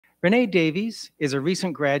Renée Davies is a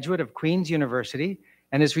recent graduate of Queen's University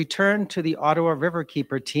and has returned to the Ottawa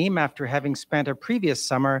Riverkeeper team after having spent a previous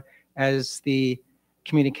summer as the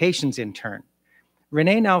communications intern.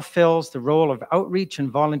 Renée now fills the role of outreach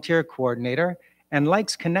and volunteer coordinator and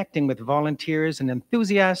likes connecting with volunteers and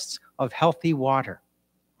enthusiasts of healthy water.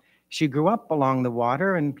 She grew up along the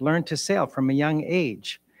water and learned to sail from a young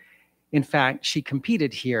age. In fact, she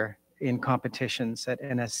competed here in competitions at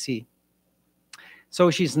NSC. So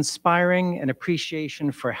she's inspiring an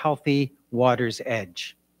appreciation for healthy water's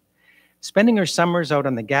edge. Spending her summers out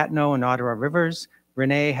on the Gatineau and Ottawa Rivers,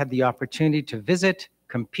 Renée had the opportunity to visit,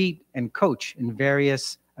 compete, and coach in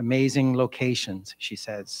various amazing locations, she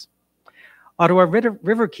says. Ottawa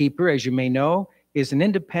Riverkeeper, as you may know, is an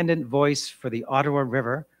independent voice for the Ottawa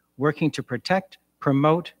River, working to protect,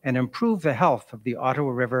 promote, and improve the health of the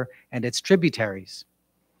Ottawa River and its tributaries.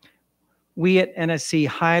 We at NSC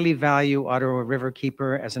highly value Ottawa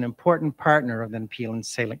Riverkeeper as an important partner of the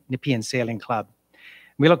Nepean Sailing Club.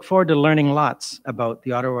 We look forward to learning lots about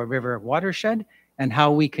the Ottawa River watershed and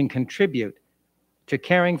how we can contribute to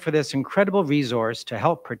caring for this incredible resource to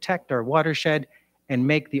help protect our watershed and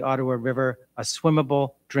make the Ottawa River a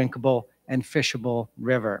swimmable, drinkable, and fishable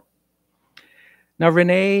river. Now,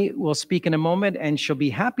 Renée will speak in a moment, and she'll be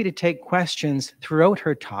happy to take questions throughout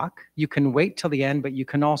her talk. You can wait till the end, but you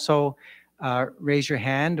can also raise your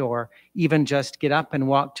hand or even just get up and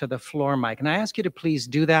walk to the floor mic. And I ask you to please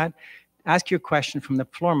do that. Ask your question from the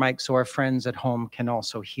floor mic so our friends at home can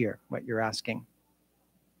also hear what you're asking.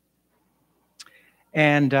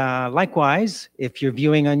 And likewise, if you're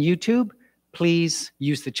viewing on YouTube, please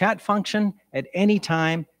use the chat function at any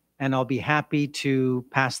time, and I'll be happy to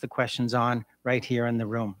pass the questions on right here in the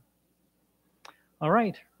room. All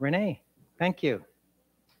right, Renée, thank you.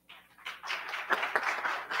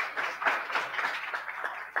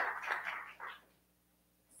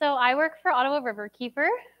 So I work for Ottawa Riverkeeper.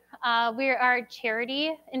 We are a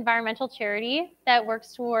charity, environmental charity that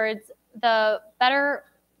works towards the better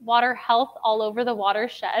water health all over the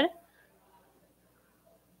watershed.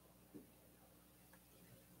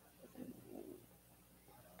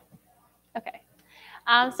 Okay.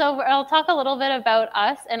 So I'll talk a little bit about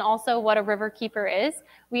us and also what a Riverkeeper is.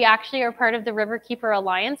 We actually are part of the Riverkeeper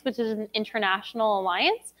Alliance, which is an international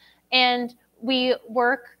alliance, and we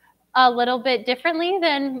work a little bit differently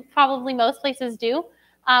than probably most places do.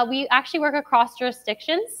 We actually work across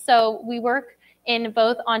jurisdictions, so we work in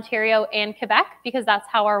both Ontario and Quebec because that's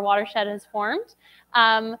how our watershed is formed.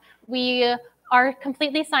 We are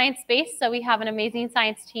completely science-based, so we have an amazing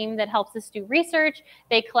science team that helps us do research.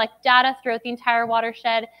 They collect data throughout the entire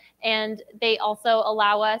watershed, and they also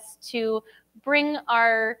allow us to bring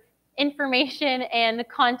our information and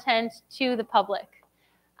content to the public.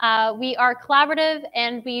 We are collaborative,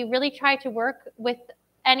 and we really try to work with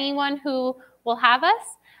anyone who will have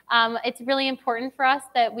us. It's really important for us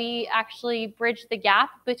that we actually bridge the gap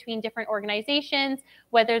between different organizations,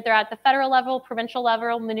 whether they're at the federal level, provincial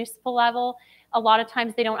level, municipal level. A lot of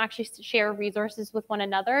times they don't actually share resources with one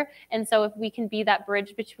another. And so if we can be that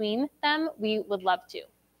bridge between them, we would love to.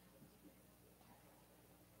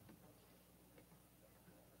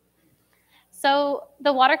 So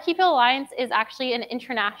the Waterkeeper Alliance is actually an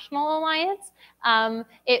international alliance.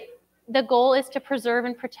 The goal is to preserve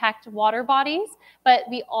and protect water bodies, but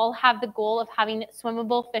we all have the goal of having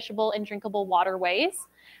swimmable, fishable, and drinkable waterways.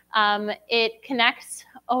 It connects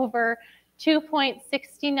over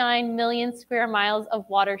 2.69 million square miles of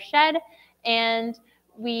watershed, and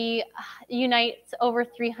we unite over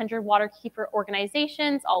 300 waterkeeper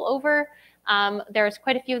organizations all over. There's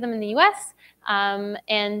quite a few of them in the US,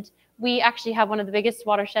 and we actually have one of the biggest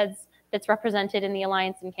watersheds that's represented in the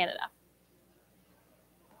Alliance in Canada.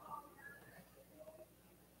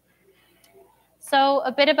 So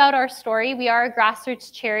a bit about our story. We are a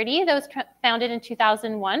grassroots charity that was founded in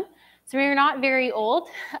 2001. So we are not very old.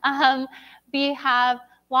 We have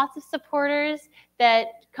lots of supporters that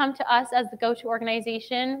come to us as the go-to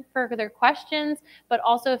organization for their questions, but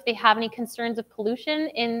also if they have any concerns of pollution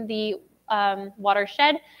in the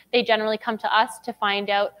watershed, they generally come to us to find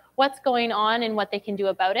out what's going on and what they can do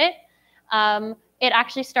about it. It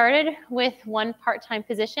actually started with one part-time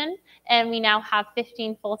position, and we now have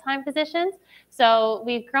 15 full-time positions. So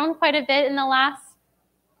we've grown quite a bit in the last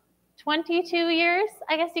 22 years,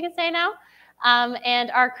 I guess you could say now.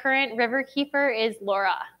 And our current Riverkeeper is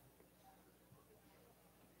Laura.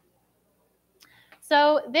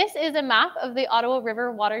 So this is a map of the Ottawa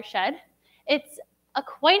River watershed. It's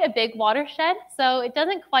quite a big watershed, so it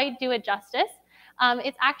doesn't quite do it justice.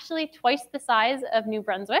 It's actually twice the size of New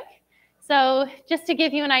Brunswick. So just to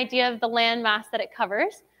give you an idea of the land mass that it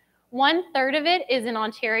covers, 1/3 of it is in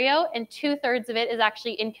Ontario and 2/3 of it is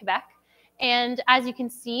actually in Quebec. And as you can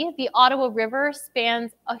see, the Ottawa River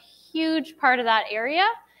spans a huge part of that area,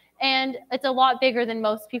 and it's a lot bigger than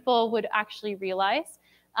most people would actually realize,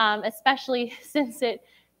 especially since it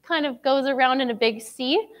kind of goes around in a big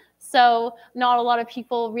sea. So not a lot of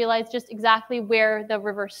people realize just exactly where the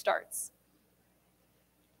river starts.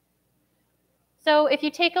 So if you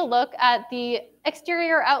take a look at the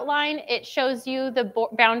exterior outline, it shows you the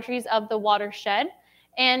boundaries of the watershed.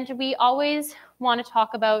 And we always want to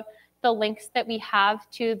talk about the links that we have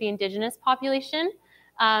to the Indigenous population,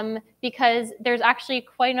 because there's actually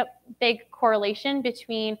quite a big correlation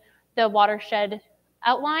between the watershed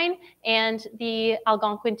outline and the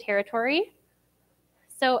Algonquin territory.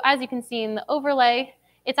 So as you can see in the overlay,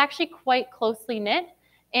 it's actually quite closely knit,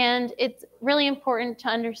 and it's really important to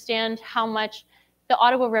understand how much the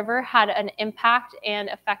Ottawa River had an impact and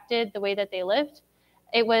affected the way that they lived.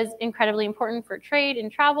 It was incredibly important for trade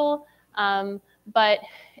and travel, but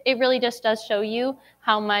it really just does show you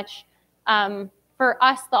how much, for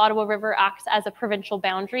us, the Ottawa River acts as a provincial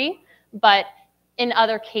boundary, but in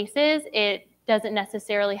other cases, it doesn't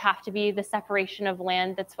necessarily have to be the separation of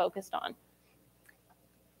land that's focused on.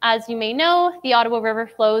 As you may know, the Ottawa River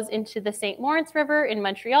flows into the St. Lawrence River in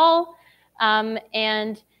Montreal,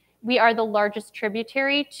 and we are the largest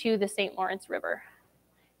tributary to the St. Lawrence River.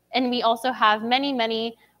 And we also have many,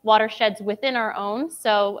 many watersheds within our own.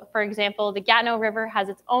 So, for example, the Gatineau River has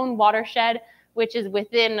its own watershed, which is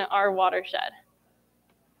within our watershed.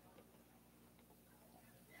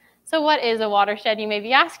 So what is a watershed, you may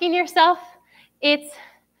be asking yourself? It's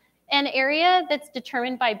an area that's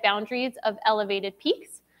determined by boundaries of elevated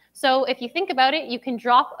peaks. So if you think about it, you can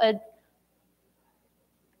drop a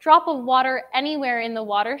drop of water anywhere in the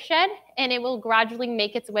watershed, and it will gradually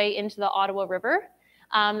make its way into the Ottawa River.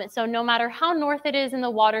 So no matter how north it is in the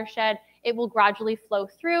watershed, it will gradually flow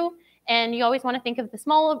through. And you always want to think of the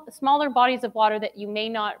smaller bodies of water that you may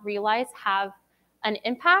not realize have an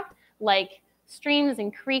impact, like streams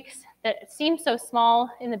and creeks that seem so small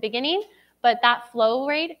in the beginning, but that flow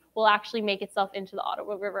rate will actually make itself into the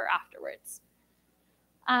Ottawa River afterwards.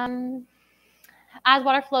 As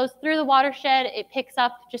water flows through the watershed, it picks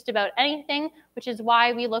up just about anything, which is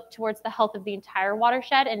why we look towards the health of the entire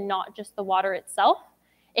watershed and not just the water itself.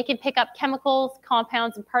 It can pick up chemicals,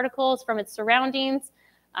 compounds, and particles from its surroundings.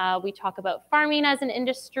 We talk about farming as an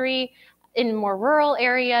industry in more rural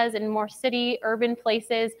areas, in more city, urban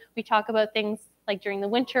places. We talk about things like during the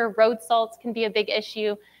winter, road salts can be a big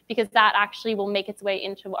issue because that actually will make its way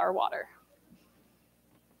into our water.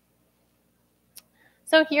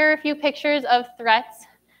 So here are a few pictures of threats.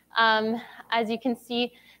 As you can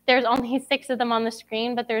see, there's only 6 of them on the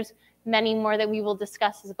screen, but there's many more that we will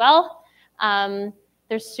discuss as well.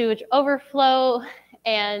 There's sewage overflow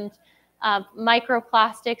and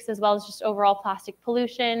microplastics, as well as just overall plastic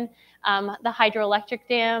pollution, the hydroelectric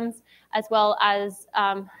dams, as well as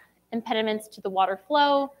impediments to the water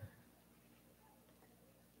flow.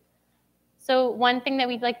 So one thing that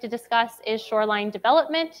we'd like to discuss is shoreline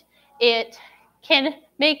development. It can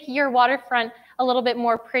make your waterfront a little bit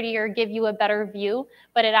more prettier, give you a better view,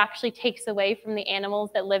 but it actually takes away from the animals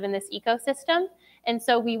that live in this ecosystem. And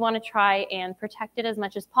so we want to try and protect it as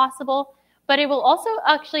much as possible, but it will also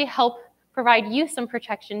actually help provide you some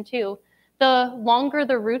protection too. The longer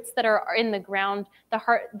the roots that are in the ground,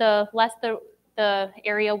 the less the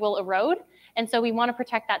area will erode. And so we want to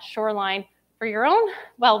protect that shoreline for your own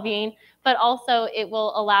well-being, but also it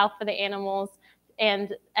will allow for the animals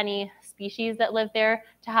and any species that live there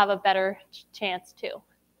to have a better chance too.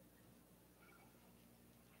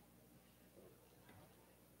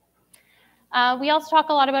 We also talk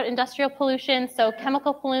a lot about industrial pollution, so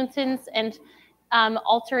chemical pollutants and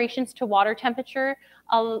alterations to water temperature.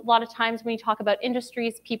 A lot of times when you talk about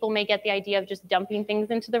industries, people may get the idea of just dumping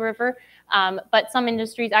things into the river, but some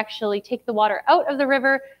industries actually take the water out of the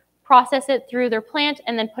river, process it through their plant,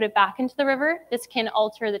 and then put it back into the river. This can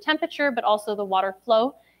alter the temperature, but also the water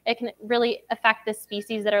flow. It can really affect the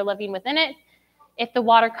species that are living within it. If the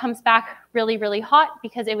water comes back really, really hot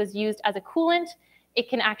because it was used as a coolant, it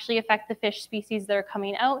can actually affect the fish species that are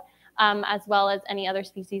coming out, as well as any other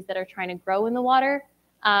species that are trying to grow in the water.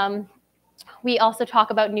 We also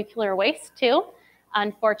talk about nuclear waste too.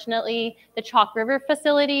 Unfortunately, the Chalk River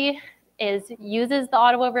facility uses the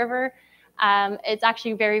Ottawa River. It's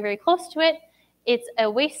actually very, very close to it. It's a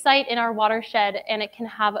waste site in our watershed, and it can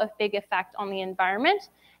have a big effect on the environment.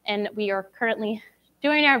 And we are currently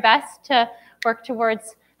doing our best to work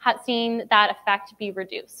towards seeing that effect be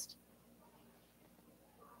reduced.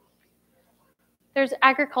 There's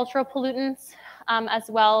agricultural pollutants as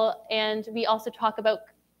well, and we also talk about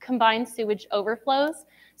combined sewage overflows.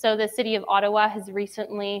 So the city of Ottawa has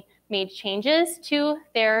recently made changes to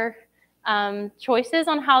their choices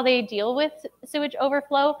on how they deal with sewage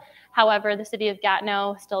overflow. However, the city of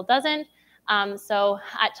Gatineau still doesn't. So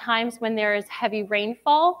at times when there is heavy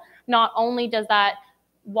rainfall, not only does that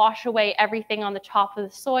wash away everything on the top of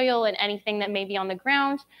the soil and anything that may be on the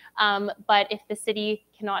ground, but if the city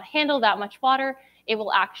cannot handle that much water, it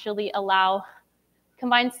will actually allow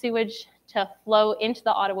combined sewage to flow into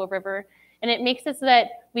the Ottawa River. And it makes it so that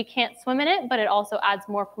we can't swim in it, but it also adds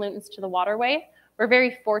more pollutants to the waterway. We're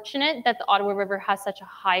very fortunate that the Ottawa River has such a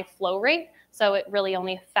high flow rate, so it really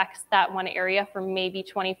only affects that one area for maybe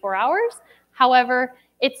 24 hours. However,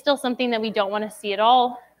 it's still something that we don't want to see at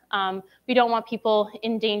all. We don't want people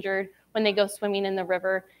endangered when they go swimming in the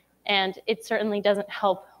river, and it certainly doesn't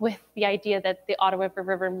help with the idea that the Ottawa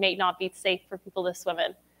River may not be safe for people to swim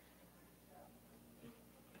in.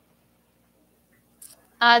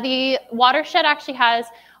 The watershed actually has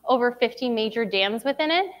over 50 major dams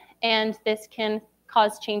within it, and this can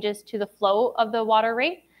cause changes to the flow of the water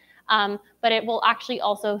rate, but it will actually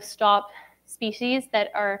also stop species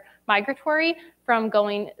that are migratory from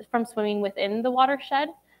swimming within the watershed.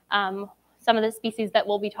 Some of the species that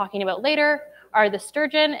we'll be talking about later are the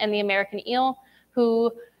sturgeon and the American eel,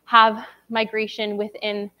 who have migration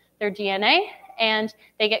within their DNA, and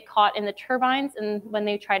they get caught in the turbines and when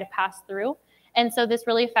they try to pass through. And so this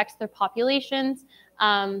really affects their populations,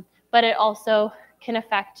 but it also can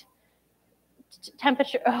affect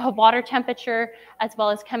temperature, water temperature, as well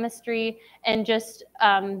as chemistry, and just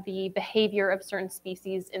the behavior of certain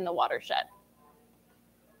species in the watershed.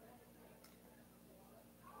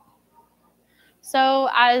 So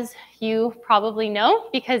as you probably know,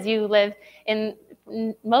 because you live in,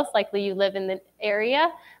 most likely you live in the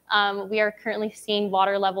area, we are currently seeing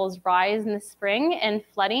water levels rise in the spring and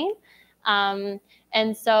flooding.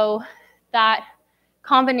 And so that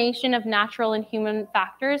combination of natural and human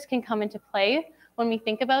factors can come into play when we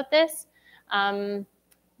think about this.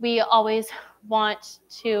 We always want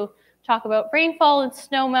to talk about rainfall and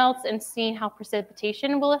snow melts and seeing how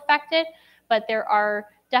precipitation will affect it, but there are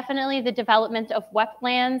definitely the development of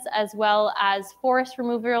wetlands as well as forest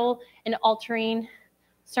removal and altering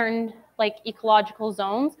certain ecological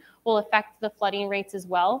zones will affect the flooding rates as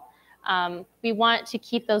well. We want to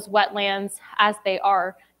keep those wetlands as they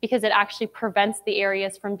are because it actually prevents the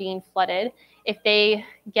areas from being flooded. If they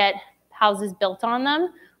get houses built on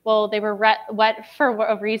them, well, they were wet for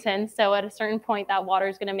a reason, so at a certain point that water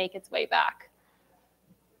is going to make its way back.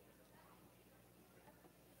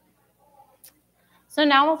 So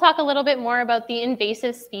now we'll talk a little bit more about the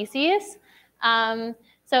invasive species.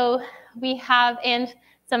 So we have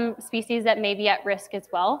some species that may be at risk as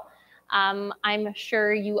well. I'm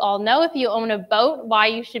sure you all know, if you own a boat, why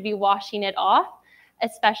you should be washing it off,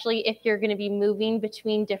 especially if you're going to be moving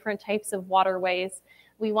between different types of waterways.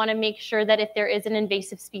 We want to make sure that if there is an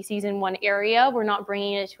invasive species in one area, we're not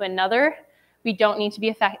bringing it to another. We don't need to be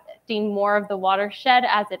affecting more of the watershed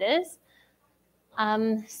as it is.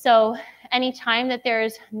 So anytime that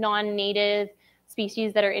there's non-native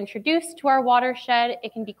species that are introduced to our watershed,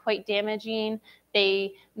 it can be quite damaging.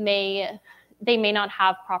 They may not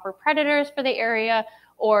have proper predators for the area,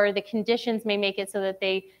 or the conditions may make it so that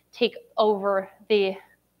they take over the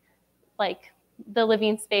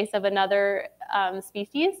living space of another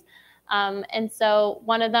species. And so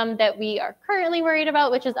one of them that we are currently worried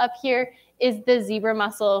about, which is up here, is the zebra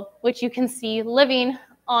mussel, which you can see living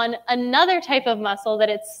on another type of mussel that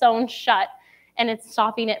it's sewn shut, and it's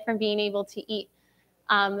stopping it from being able to eat.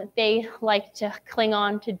 They like to cling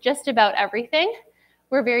on to just about everything.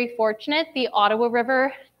 We're very fortunate. The Ottawa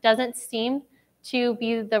River doesn't seem to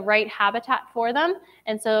be the right habitat for them.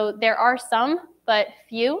 And so there are some, but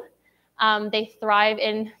few. They thrive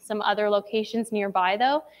in some other locations nearby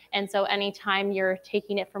though. And so anytime you're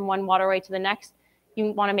taking it from one waterway to the next,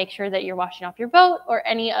 you want to make sure that you're washing off your boat or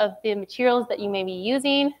any of the materials that you may be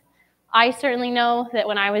using. I certainly know that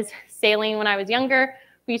when I was sailing when I was younger,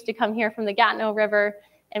 we used to come here from the Gatineau River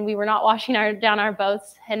and we were not washing down our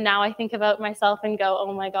boats. And now I think about myself and go,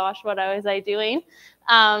 oh my gosh, what was I doing?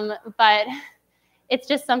 But it's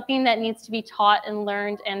just something that needs to be taught and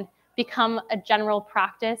learned and become a general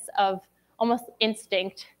practice of almost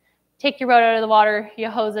instinct. Take your boat out of the water, you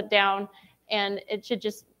hose it down, and it should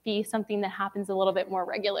just be something that happens a little bit more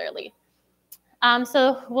regularly.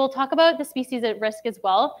 So we'll talk about the species at risk as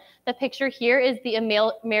well. The picture here is the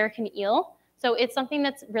American eel. So it's something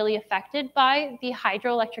that's really affected by the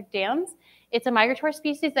hydroelectric dams. It's a migratory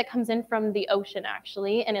species that comes in from the ocean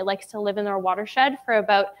actually, and it likes to live in our watershed for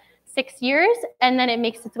about 6 years, and then it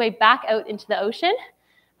makes its way back out into the ocean.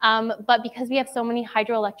 But because we have so many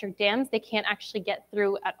hydroelectric dams, they can't actually get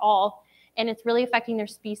through at all. And it's really affecting their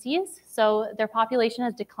species. So their population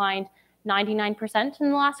has declined 99% in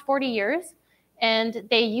the last 40 years. And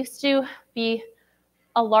they used to be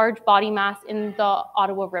a large body mass in the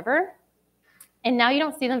Ottawa River. And now you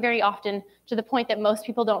don't see them very often, to the point that most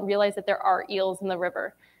people don't realize that there are eels in the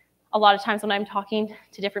river. A lot of times when I'm talking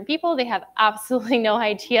to different people, they have absolutely no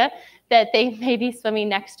idea that they may be swimming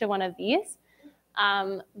next to one of these.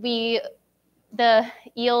 The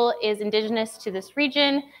eel is indigenous to this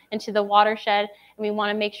region and to the watershed, and we want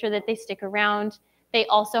to make sure that they stick around. They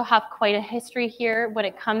also have quite a history here when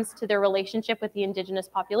it comes to their relationship with the indigenous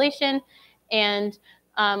population, and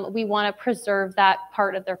we want to preserve that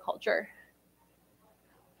part of their culture.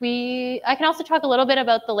 I can also talk a little bit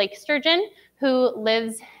about the lake sturgeon, who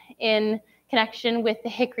lives in connection with the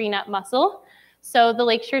hickory nut mussel. So the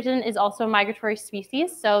lake sturgeon is also a migratory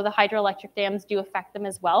species, so the hydroelectric dams do affect them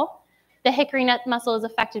as well. The hickory nut mussel is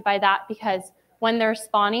affected by that because when they're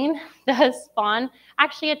spawning, the spawn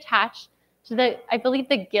actually attach to I believe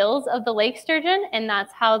the gills of the lake sturgeon, and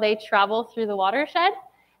that's how they travel through the watershed.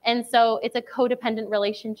 And so it's a codependent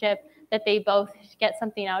relationship that they both get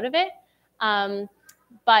something out of it.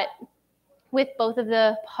 But with both of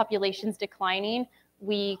the populations declining,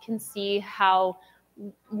 we can see how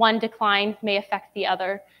one decline may affect the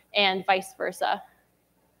other and vice versa.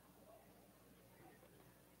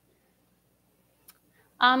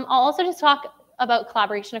 I'll also just talk about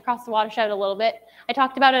collaboration across the watershed a little bit. I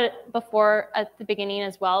talked about it before at the beginning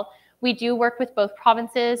as well. We do work with both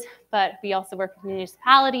provinces, but we also work with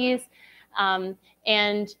municipalities,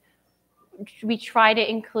 and we try to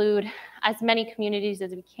include as many communities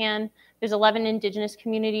as we can. There's 11 Indigenous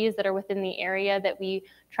communities that are within the area that we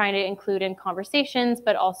try to include in conversations,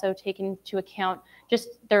 but also take into account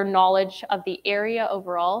just their knowledge of the area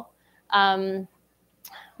overall.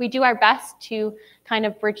 We do our best to kind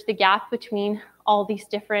of bridge the gap between all these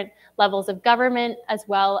different levels of government as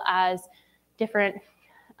well as different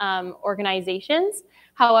organizations.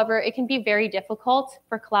 However, it can be very difficult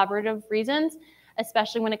for collaborative reasons,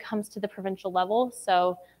 especially when it comes to the provincial level.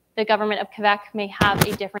 So the government of Quebec may have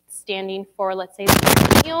a different standing for, let's say,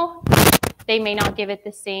 the eel. They may not give it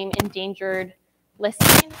the same endangered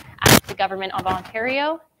listing as the government of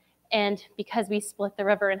Ontario. And because we split the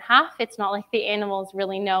river in half, it's not like the animals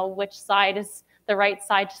really know which side is the right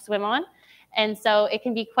side to swim on. And so it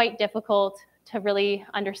can be quite difficult to really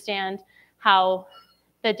understand how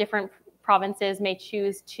the different provinces may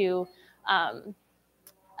choose to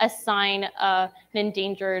assign an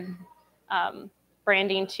endangered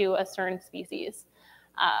branding to a certain species.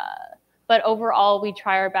 But overall, we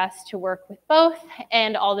try our best to work with both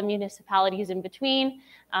and all the municipalities in between.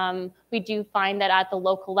 We do find that at the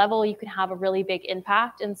local level, you can have a really big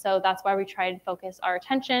impact. And so that's why we try and focus our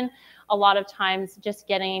attention. A lot of times, just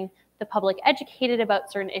getting the public educated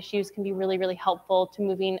about certain issues can be really, really helpful to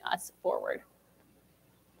moving us forward.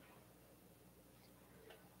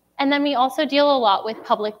 And then we also deal a lot with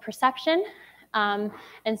public perception.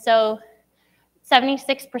 And so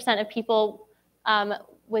 76% of people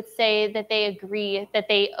would say that they agree that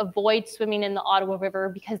they avoid swimming in the Ottawa River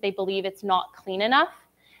because they believe it's not clean enough.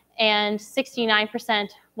 And 69%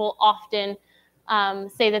 will often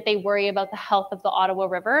say that they worry about the health of the Ottawa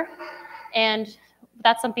River. And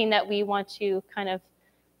that's something that we want to kind of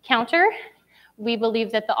counter. We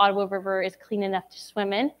believe that the Ottawa River is clean enough to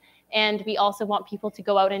swim in. And we also want people to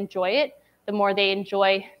go out and enjoy it. The more they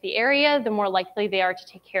enjoy the area, the more likely they are to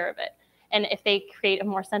take care of it. And if they create a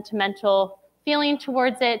more sentimental feeling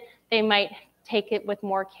towards it, they might take it with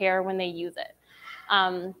more care when they use it.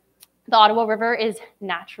 The Ottawa River is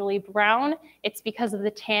naturally brown. It's because of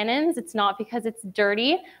the tannins. It's not because it's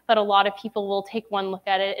dirty, but a lot of people will take one look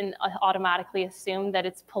at it and automatically assume that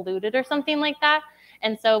it's polluted or something like that.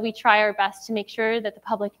 And so we try our best to make sure that the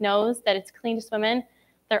public knows that it's clean to swim in.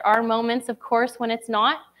 There are moments, of course, when it's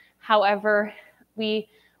not. However, we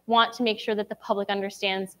want to make sure that the public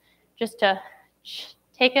understands just to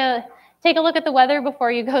take a look at the weather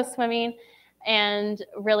before you go swimming, and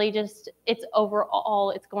really just it's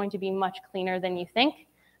going to be much cleaner than you think.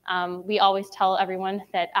 We always tell everyone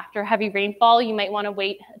that after heavy rainfall, you might want to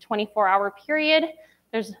wait a 24-hour period.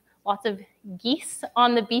 There's lots of geese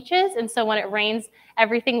on the beaches, and so when it rains,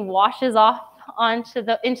 everything washes off into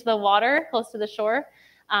the water close to the shore.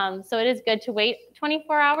 So it is good to wait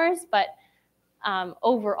 24 hours, but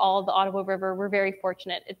overall, the Ottawa River, we're very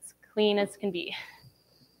fortunate. It's clean as can be.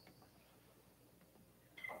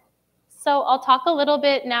 So I'll talk a little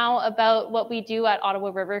bit now about what we do at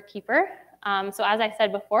Ottawa Riverkeeper. So as I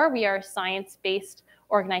said before, we are a science-based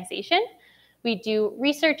organization. We do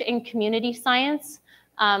research in community science,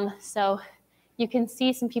 So you can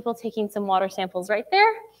see some people taking some water samples right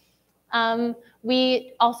there.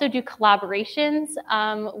 We also do collaborations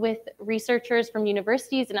with researchers from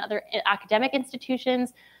universities and other academic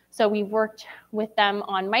institutions. So we worked with them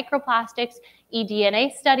on microplastics,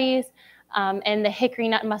 eDNA studies, and the hickory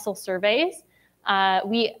nut mussel surveys.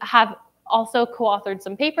 We have also co-authored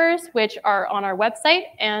some papers which are on our website,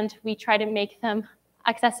 and we try to make them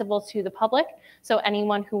accessible to the public so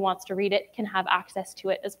anyone who wants to read it can have access to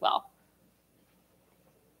it as well.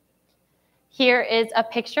 Here is a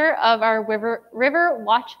picture of our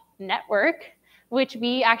Riverwatch Network, which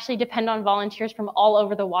we actually depend on volunteers from all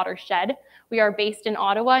over the watershed. We are based in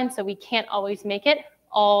Ottawa, and so we can't always make it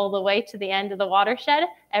all the way to the end of the watershed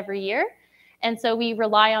every year. And so we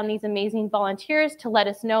rely on these amazing volunteers to let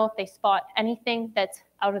us know if they spot anything that's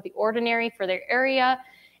out of the ordinary for their area,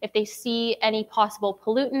 if they see any possible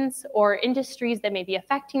pollutants or industries that may be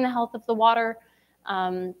affecting the health of the water.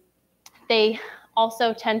 They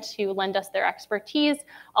also tend to lend us their expertise.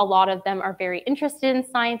 A lot of them are very interested in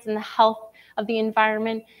science and the health of the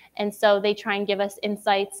environment, and so they try and give us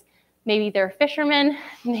insights. Maybe they're fishermen,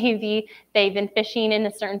 maybe they've been fishing in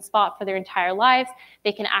a certain spot for their entire lives.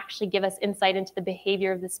 They can actually give us insight into the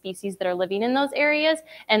behavior of the species that are living in those areas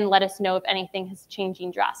and let us know if anything is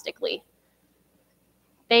changing drastically.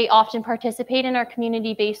 They often participate in our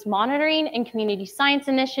community-based monitoring and community science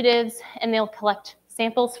initiatives, and they'll collect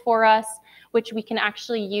samples for us, which we can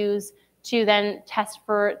actually use to then test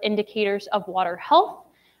for indicators of water health.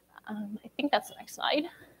 I think that's the next slide.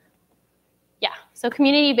 Yeah, so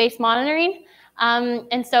community-based monitoring.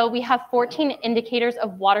 And so we have 14 indicators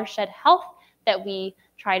of watershed health that we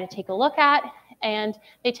try to take a look at. And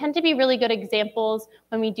they tend to be really good examples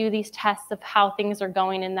when we do these tests of how things are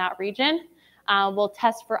going in that region. We'll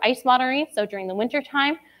test for ice monitoring, so during the winter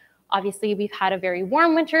time. Obviously, we've had a very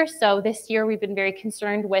warm winter, so this year we've been very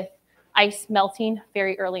concerned with ice melting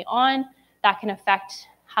very early on. That can affect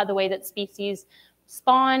how the way that species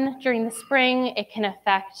spawn during the spring. It can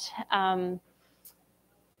affect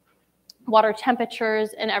water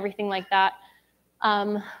temperatures and everything like that.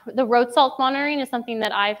 The road salt monitoring is something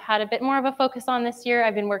that I've had a bit more of a focus on this year.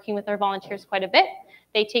 I've been working with our volunteers quite a bit.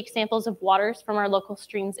 They take samples of waters from our local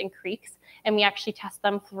streams and creeks, and we actually test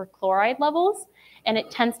them for chloride levels, and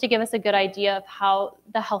it tends to give us a good idea of how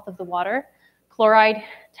the health of the water. Chloride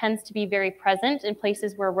tends to be very present in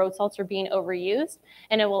places where road salts are being overused,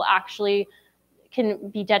 and it will actually can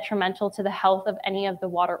be detrimental to the health of any of the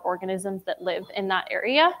water organisms that live in that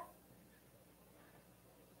area.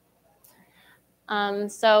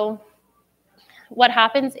 So what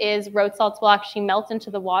happens is road salts will actually melt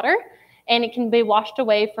into the water, and it can be washed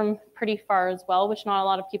away from pretty far as well, which not a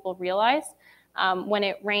lot of people realize. When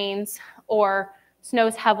it rains or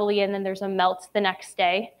snows heavily and then there's a melt the next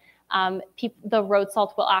day, the road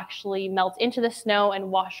salt will actually melt into the snow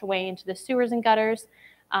and wash away into the sewers and gutters,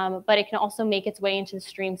 but it can also make its way into the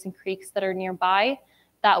streams and creeks that are nearby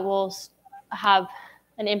that will have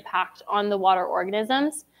an impact on the water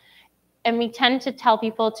organisms. And we tend to tell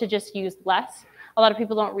people to just use less. A lot of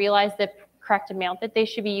people don't realize the correct amount that they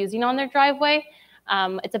should be using on their driveway.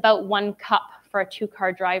 It's about 1 cup for a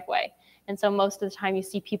 2-car driveway. And so most of the time you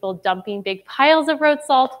see people dumping big piles of road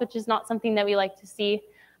salt, which is not something that we like to see.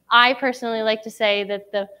 I personally like to say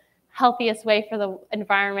that the healthiest way for the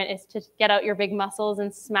environment is to get out your big muscles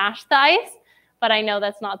and smash the ice, but I know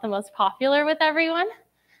that's not the most popular with everyone.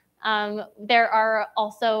 There are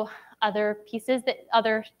also other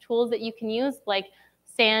tools that you can use, like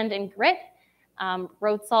sand and grit.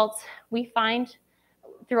 Road salts, we find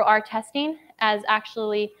through our testing as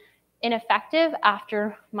actually ineffective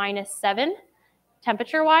after -7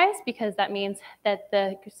 temperature-wise, because that means that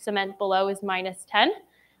the cement below is -10.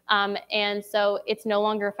 And so it's no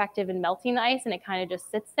longer effective in melting the ice, and it kind of just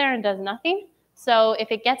sits there and does nothing. So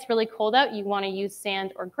if it gets really cold out, you want to use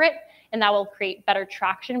sand or grit, and that will create better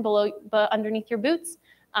traction underneath your boots,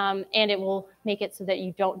 and it will make it so that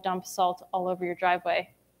you don't dump salt all over your driveway,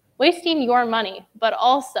 wasting your money, but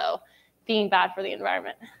also being bad for the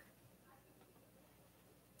environment.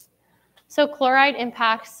 So chloride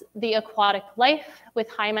impacts the aquatic life with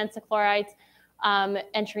high amounts of chlorides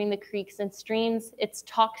entering the creeks and streams. It's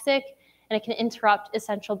toxic, and it can interrupt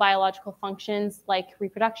essential biological functions like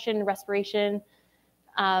reproduction, respiration,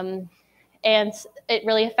 and it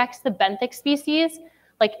really affects the benthic species,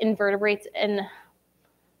 like invertebrates and,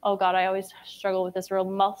 oh God, I always struggle with this word,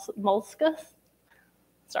 molluscus.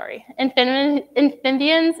 Sorry,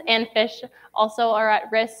 amphibians and fish also are at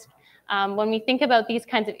risk. When we think about these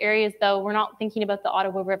kinds of areas, though, we're not thinking about the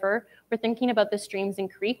Ottawa River. We're thinking about the streams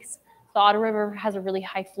and creeks. The Ottawa River has a really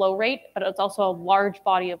high flow rate, but it's also a large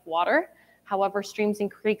body of water. However, streams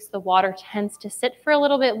and creeks, the water tends to sit for a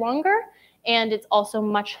little bit longer, and it's also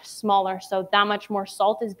much smaller. So that much more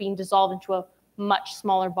salt is being dissolved into a much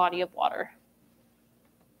smaller body of water.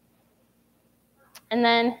 And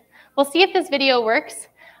then we'll see if this video works.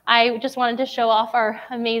 I just wanted to show off our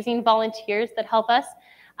amazing volunteers that help us.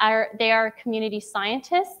 They are community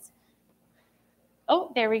scientists.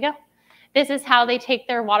 Oh, there we go. This is how they take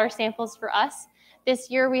their water samples for us. This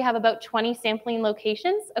year we have about 20 sampling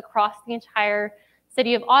locations across the entire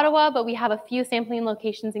city of Ottawa, but we have a few sampling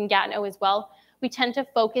locations in Gatineau as well. We tend to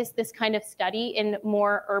focus this kind of study in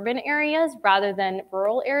more urban areas rather than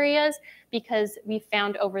rural areas because we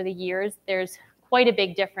found over the years there's quite a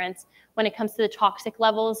big difference when it comes to the toxic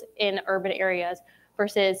levels in urban areas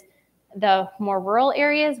versus the more rural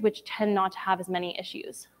areas, which tend not to have as many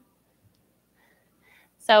issues.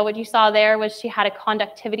 So what you saw there was she had a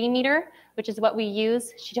conductivity meter, which is what we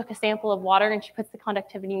use. She took a sample of water and she puts the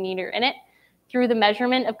conductivity meter in it. Through the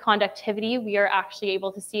measurement of conductivity, we are actually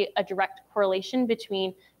able to see a direct correlation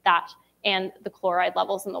between that and the chloride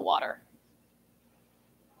levels in the water.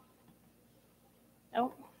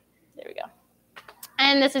 Oh, there we go.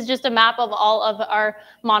 And this is just a map of all of our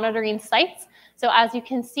monitoring sites. So as you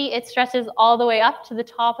can see, it stretches all the way up to the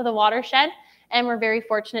top of the watershed. And we're very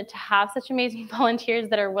fortunate to have such amazing volunteers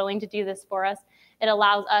that are willing to do this for us. It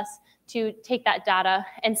allows us to take that data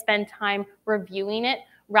and spend time reviewing it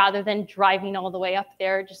rather than driving all the way up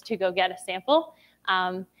there just to go get a sample.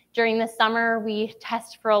 During the summer, we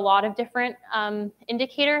test for a lot of different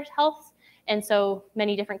indicator healths, and so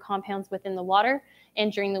many different compounds within the water.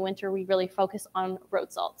 And during the winter, we really focus on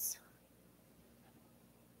road salts.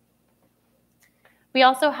 We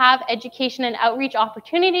also have education and outreach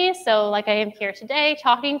opportunities. So like I am here today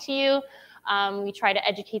talking to you, we try to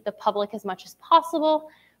educate the public as much as possible.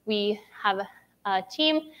 We have a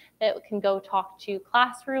team that can go talk to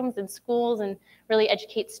classrooms and schools and really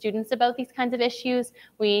educate students about these kinds of issues.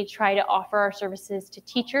 We try to offer our services to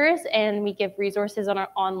teachers, and we give resources on our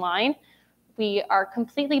online. We are a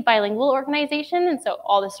completely bilingual organization, and so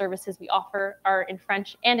all the services we offer are in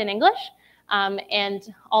French and in English.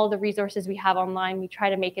 And all the resources we have online, we try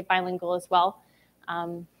to make it bilingual as well.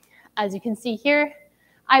 As you can see here,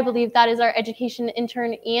 I believe that is our education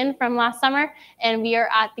intern, Ian, from last summer, and we are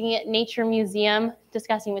at the Nature Museum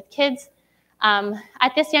discussing with kids.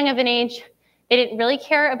 At this young of an age, they didn't really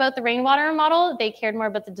care about the rainwater model. They cared more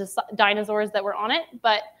about the dinosaurs that were on it,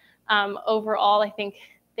 but overall, I think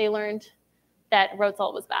they learned that road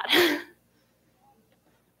salt was bad.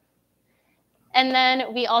 And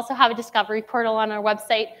then we also have a discovery portal on our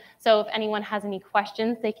website. So if anyone has any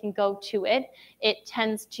questions, they can go to it. It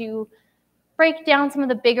tends to break down some of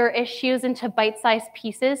the bigger issues into bite-sized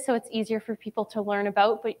pieces, so it's easier for people to learn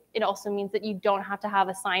about, but it also means that you don't have to have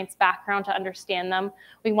a science background to understand them.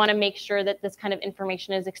 We want to make sure that this kind of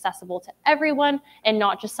information is accessible to everyone and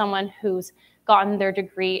not just someone who's gotten their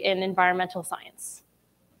degree in environmental science.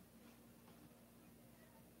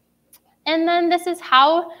 And then this is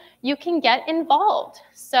how you can get involved.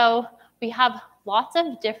 So we have lots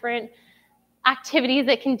of different activities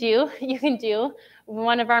that you can do.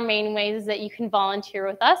 One of our main ways is that you can volunteer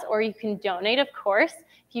with us, or you can donate, of course,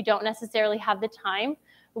 if you don't necessarily have the time.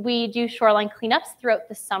 We do shoreline cleanups throughout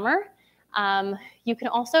the summer. You can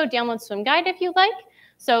also download Swim Guide if you like.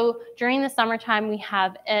 So during the summertime, we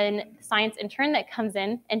have a science intern that comes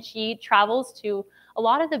in, and she travels to a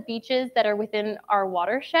lot of the beaches that are within our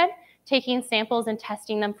watershed, taking samples and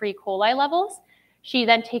testing them for E. coli levels. She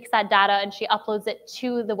then takes that data and she uploads it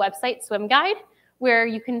to the website Swim Guide, where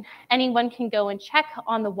anyone can go and check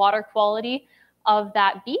on the water quality of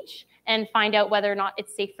that beach and find out whether or not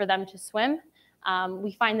it's safe for them to swim.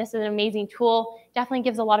 We find this an amazing tool. Definitely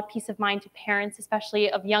gives a lot of peace of mind to parents,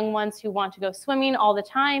 especially of young ones who want to go swimming all the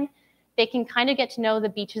time. They can kind of get to know the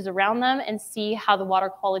beaches around them and see how the water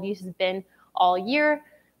quality has been all year.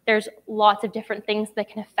 There's lots of different things that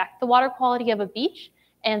can affect the water quality of a beach.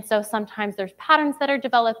 And so sometimes there's patterns that are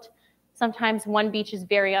developed. Sometimes one beach is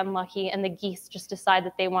very unlucky and the geese just decide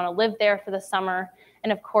that they want to live there for the summer.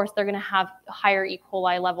 And of course, they're going to have higher E.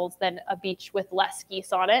 coli levels than a beach with less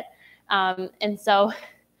geese on it. And so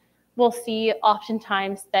we'll see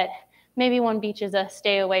oftentimes that maybe one beach is a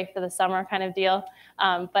stay away for the summer kind of deal.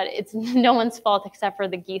 But it's no one's fault except for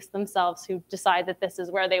the geese themselves who decide that this is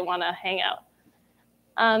where they want to hang out.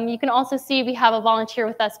 You can also see we have a volunteer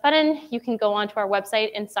with us button. You can go onto our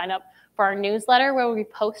website and sign up for our newsletter where we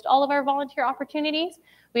post all of our volunteer opportunities.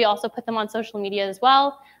 We also put them on social media as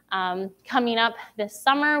well. Coming up this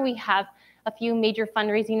summer, we have a few major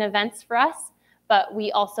fundraising events for us, but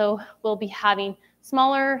we also will be having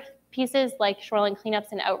smaller pieces like shoreline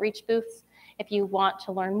cleanups and outreach booths. If you want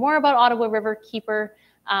to learn more about Ottawa Riverkeeper,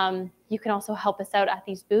 you can also help us out at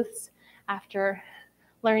these booths. After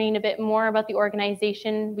learning a bit more about the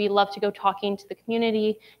organization, we love to go talking to the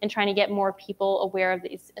community and trying to get more people aware of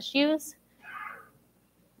these issues.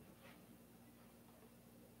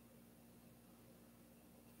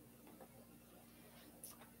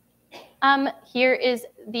 Here is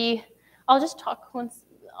the, I'll just talk once,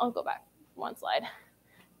 I'll go back one slide.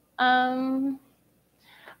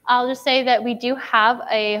 I'll just say that we do have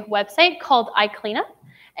a website called iCleanup.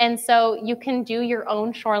 And so you can do your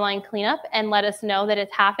own shoreline cleanup and let us know that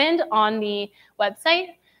it's happened on the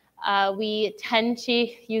website. We tend to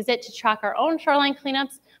use it to track our own shoreline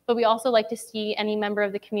cleanups, but we also like to see any member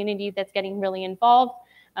of the community that's getting really involved.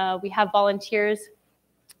 We have volunteers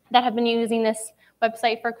that have been using this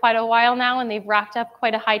website for quite a while now, and they've racked up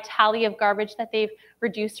quite a high tally of garbage that they've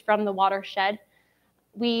reduced from the watershed.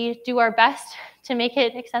 We do our best to make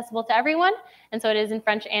it accessible to everyone, and so it is in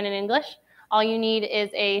French and in English. All you need is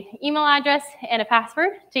an email address and a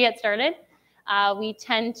password to get started. We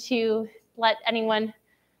tend to recommend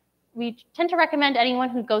anyone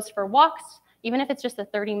who goes for walks, even if it's just a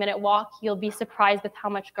 30-minute walk, you'll be surprised with how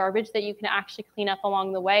much garbage that you can actually clean up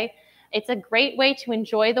along the way. It's a great way to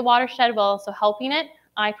enjoy the watershed while also helping it.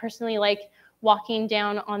 I personally like walking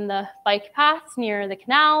down on the bike paths near the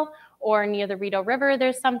canal or near the Rideau River,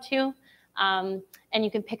 there's some too. And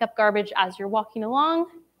you can pick up garbage as you're walking along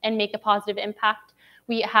and make a positive impact.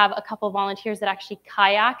 We have a couple of volunteers that actually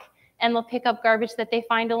kayak and they'll pick up garbage that they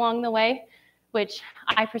find along the way, which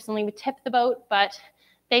I personally would tip the boat, but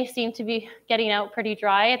they seem to be getting out pretty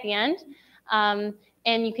dry at the end.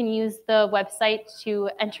 And you can use the website to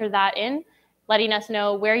enter that in, letting us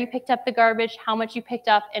know where you picked up the garbage, how much you picked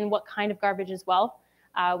up, and what kind of garbage as well.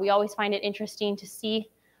 We always find it interesting to see.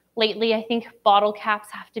 Lately, I think bottle caps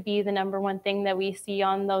have to be the #1 thing that we see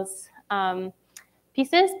on those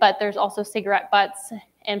pieces, but there's also cigarette butts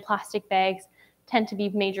and plastic bags tend to be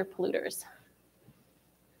major polluters.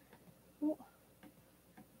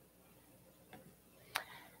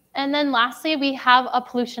 And then lastly, we have a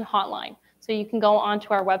pollution hotline. So you can go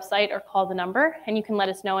onto our website or call the number, and you can let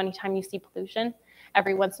us know anytime you see pollution.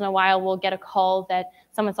 Every once in a while, we'll get a call that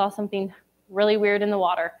someone saw something really weird in the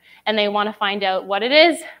water, and they want to find out what it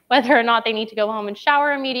is, whether or not they need to go home and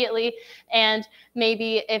shower immediately, and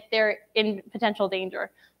maybe if they're in potential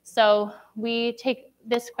danger. So we take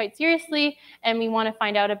this quite seriously, and we want to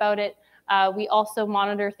find out about it. We also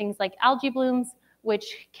monitor things like algae blooms,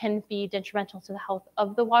 which can be detrimental to the health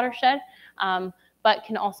of the watershed, but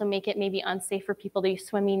can also make it maybe unsafe for people to be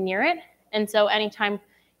swimming near it. And so anytime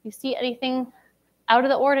you see anything out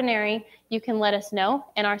of the ordinary, you can let us know.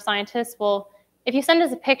 And our scientists will, if you send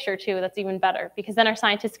us a picture too, that's even better, because then our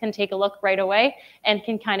scientists can take a look right away and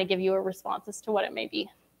can kind of give you a response as to what it may be.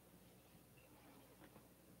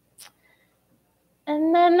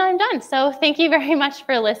 And then I'm done. So thank you very much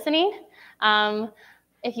for listening.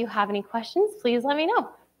 If you have any questions, please let me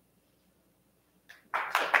know.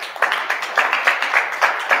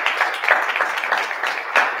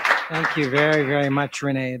 Thank you very, very much,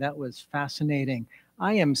 Renée. That was fascinating.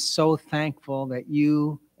 I am so thankful that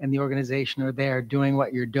you and the organization are there doing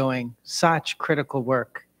what you're doing. Such critical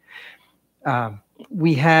work. We're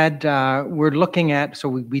looking at, so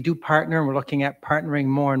we do partner, and we're looking at partnering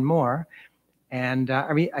more and more. And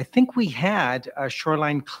I think we had a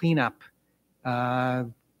shoreline cleanup.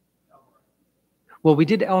 Well, we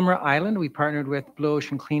did Elmer Island. We partnered with Blue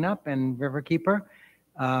Ocean Cleanup and Riverkeeper.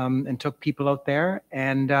 And took people out there.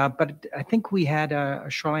 And but I think we had a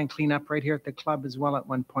shoreline cleanup right here at the club as well at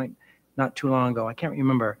one point, not too long ago. I can't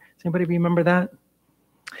remember. Does anybody remember that?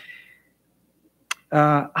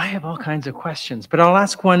 I have all kinds of questions, but I'll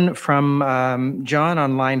ask one from John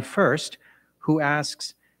online first, who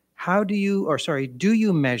asks, do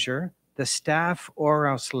you measure the staff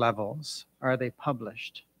OROS levels? Are they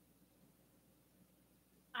published?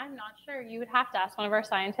 I'm not sure. You would have to ask one of our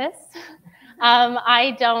scientists.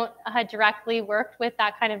 I don't directly work with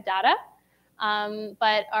that kind of data,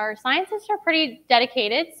 but our scientists are pretty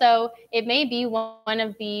dedicated. So it may be one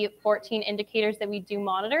of the 14 indicators that we do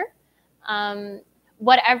monitor.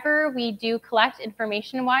 Whatever we do collect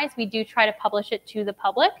information-wise, we do try to publish it to the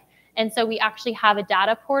public. And so we actually have a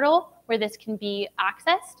data portal where this can be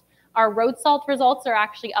accessed. Our road salt results are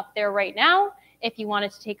actually up there right now. If you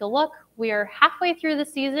wanted to take a look, we are halfway through the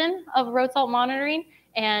season of road salt monitoring.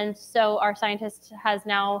 And so our scientist has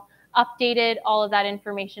now updated all of that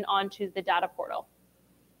information onto the data portal.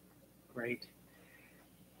 Great.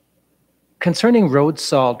 Concerning road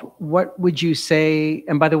salt, what would you say,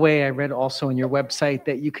 and by the way, I read also on your website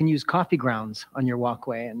that you can use coffee grounds on your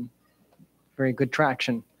walkway and very good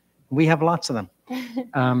traction. We have lots of them.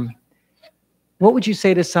 What would you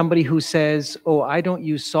say to somebody who says, oh, I don't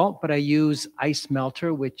use salt, but I use ice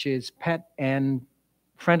melter, which is pet and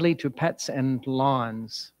friendly to pets and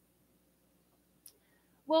lawns?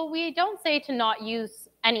 Well, we don't say to not use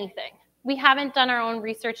anything. We haven't done our own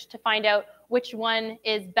research to find out which one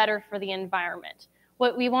is better for the environment.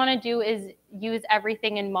 What we want to do is use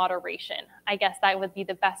everything in moderation. I guess that would be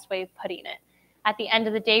the best way of putting it. At the end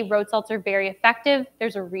of the day, road salts are very effective.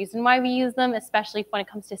 There's a reason why we use them, especially when it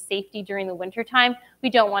comes to safety during the wintertime. We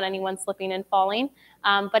don't want anyone slipping and falling.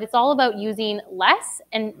 But it's all about using less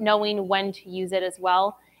and knowing when to use it as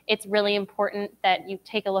well. It's really important that you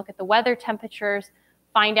take a look at the weather temperatures,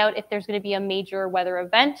 find out if there's going to be a major weather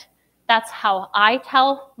event. That's how I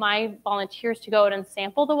tell my volunteers to go out and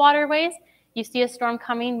sample the waterways. You see a storm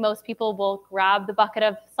coming, most people will grab the bucket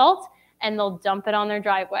of salt and they'll dump it on their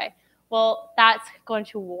driveway. Well, that's going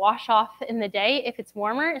to wash off in the day if it's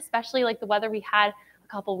warmer, especially like the weather we had a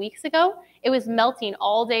couple weeks ago. It was melting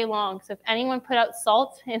all day long. So if anyone put out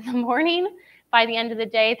salt in the morning, by the end of the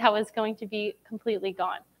day, that was going to be completely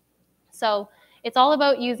gone. So it's all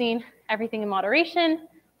about using everything in moderation.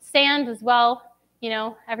 Sand as well. You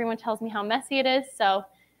know, everyone tells me how messy it is, so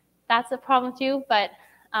that's a problem too. But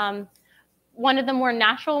one of the more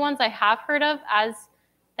natural ones I have heard of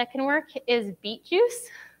that can work is beet juice.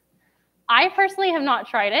 I personally have not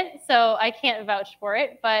tried it, so I can't vouch for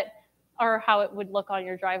it, or how it would look on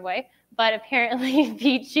your driveway. But apparently,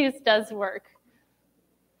 beet juice does work.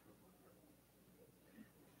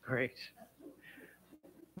 Great.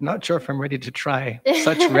 Not sure if I'm ready to try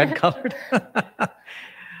such red-colored.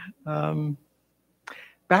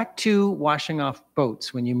 Back to washing off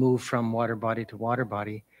boats when you move from water body to water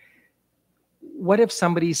body. What if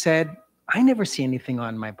somebody said, I never see anything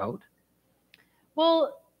on my boat?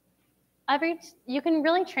 Well, you can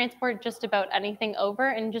really transport just about anything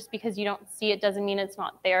over, and just because you don't see it doesn't mean it's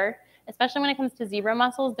not there. Especially when it comes to zebra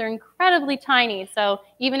mussels, they're incredibly tiny. So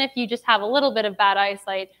even if you just have a little bit of bad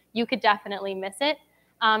eyesight, you could definitely miss it.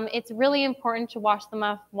 It's really important to wash them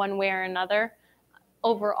off one way or another.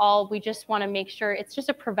 Overall, we just want to make sure it's just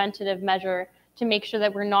a preventative measure to make sure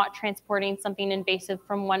that we're not transporting something invasive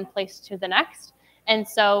from one place to the next. And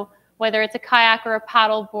so whether it's a kayak or a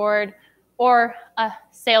paddle board or a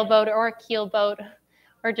sailboat or a keel boat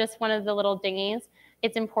or just one of the little dinghies,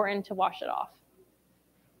 it's important to wash it off.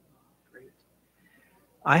 Great.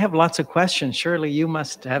 I have lots of questions. Shirley, you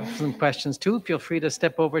must have some questions too. Feel free to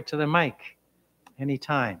step over to the mic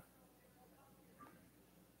anytime.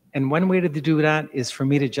 And one way to do that is for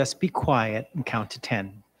me to just be quiet and count to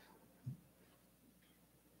 10.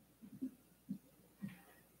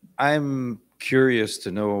 I'm curious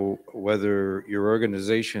to know whether your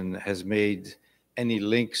organization has made any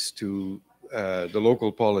links to the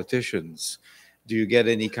local politicians. Do you get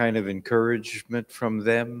any kind of encouragement from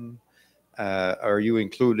them? Are you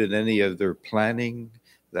included in any of their planning?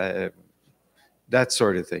 That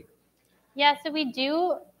sort of thing. Yeah, so we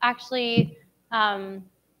do actually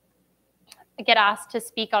get asked to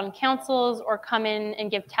speak on councils or come in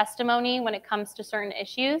and give testimony when it comes to certain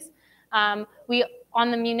issues. On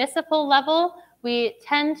the municipal level, we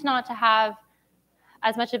tend not to have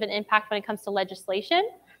as much of an impact when it comes to legislation.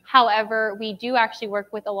 However, we do actually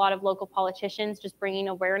work with a lot of local politicians, just bringing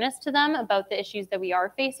awareness to them about the issues that we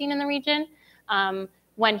are facing in the region.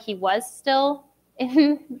 When he was still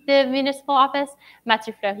in the municipal office,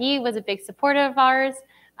 Mathieu Fleury was a big supporter of ours.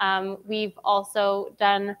 We've also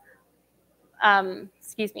done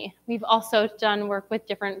work with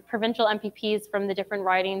different provincial MPPs from the different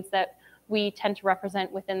ridings that we tend to represent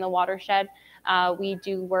within the watershed. We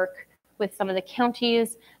do work with some of the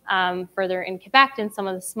counties further in Quebec and some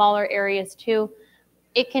of the smaller areas too.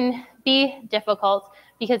 It can be difficult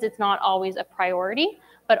because it's not always a priority,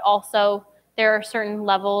 but also there are certain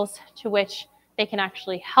levels to which they can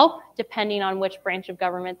actually help depending on which branch of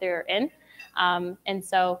government they're in. And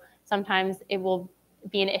so sometimes it will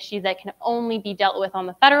be an issue that can only be dealt with on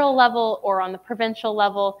the federal level or on the provincial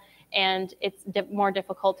level, and it's more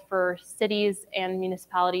difficult for cities and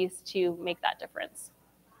municipalities to make that difference.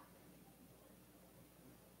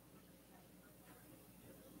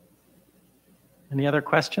 Any other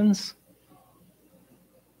questions?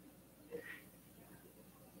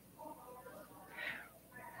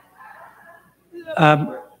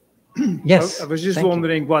 Yes. I was just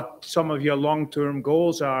wondering what some of your long-term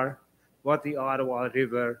goals are, what the Ottawa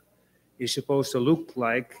River is supposed to look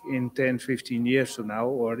like in 10, 15 years from now,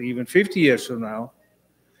 or even 50 years from now.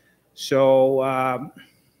 So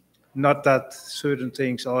not that certain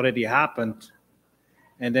things already happened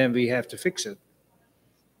and then we have to fix it.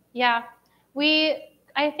 Yeah, we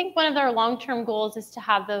I think one of their long-term goals is to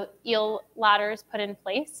have the eel ladders put in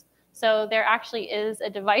place. So there actually is a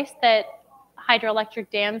device that hydroelectric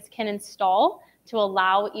dams can install to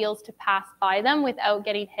allow eels to pass by them without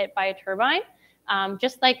getting hit by a turbine.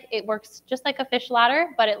 Just like it works just like a fish ladder,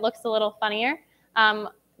 but it looks a little funnier.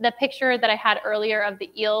 The picture that I had earlier of the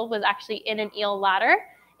eel was actually in an eel ladder.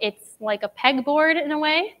 It's like a pegboard in a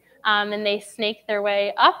way, and they snake their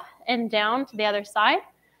way up and down to the other side.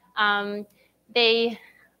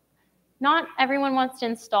 Not everyone wants to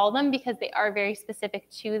install them because they are very specific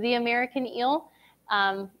to the American eel.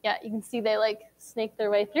 Yeah, you can see they like snake their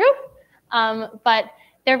way through, but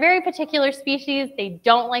they're very particular species. They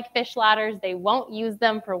don't like fish ladders. They won't use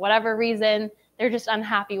them for whatever reason. They're just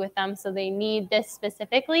unhappy with them, so they need this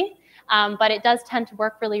specifically. But it does tend to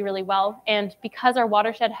work really, really well. And because our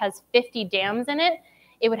watershed has 50 dams in it,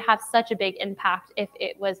 it would have such a big impact if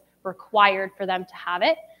it was required for them to have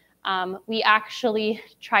it. We actually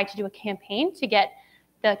tried to do a campaign to get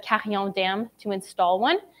the Carillon Dam to install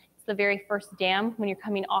one. It's the very first dam when you're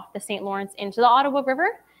coming off the St. Lawrence into the Ottawa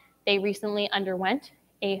River. They recently underwent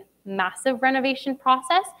a massive renovation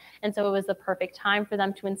process, and so it was the perfect time for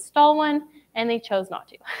them to install one, and they chose not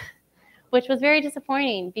to, which was very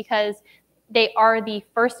disappointing because they are the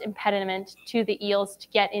first impediment to the eels to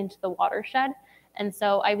get into the watershed. And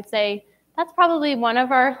so I would say that's probably one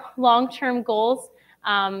of our long-term goals,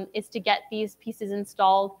 is to get these pieces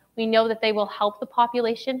installed. We know that they will help the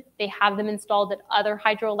population. They have them installed at other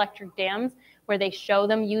hydroelectric dams where they show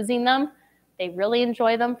them using them. They really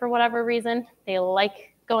enjoy them for whatever reason. They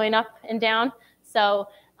like going up and down. So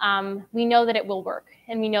we know that it will work,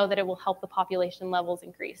 and we know that it will help the population levels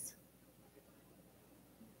increase.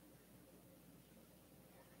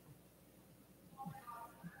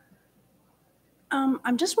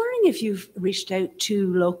 I'm just wondering if you've reached out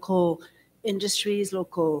to local industries,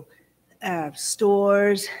 local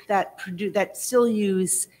stores that still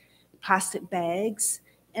use plastic bags,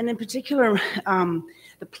 and in particular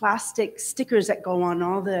the plastic stickers that go on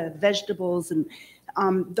all the vegetables, and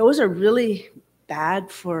those are really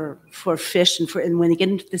bad for fish and when they get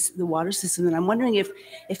into the water system. And I'm wondering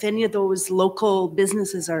if any of those local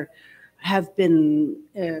businesses have been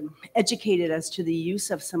educated as to the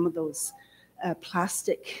use of some of those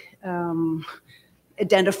plastic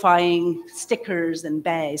identifying stickers and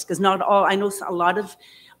bags, because not all, I know a lot of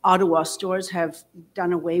Ottawa stores have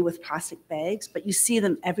done away with plastic bags, but you see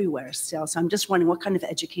them everywhere still. So I'm just wondering what kind of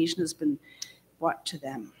education has been brought to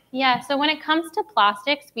them. Yeah, so when it comes to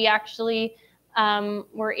plastics, we actually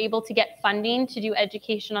were able to get funding to do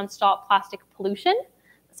education on stop plastic pollution.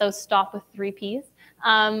 So stop with 3 Ps.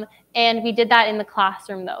 And we did that in the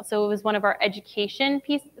classroom though. So it was one of our education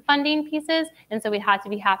funding pieces. And so it had to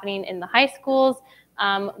be happening in the high schools.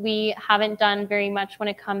 We haven't done very much when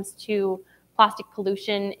it comes to plastic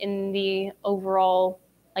pollution in the overall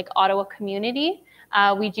like Ottawa community.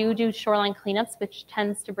 We do shoreline cleanups, which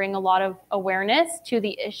tends to bring a lot of awareness to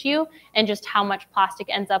the issue and just how much plastic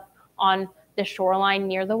ends up on the shoreline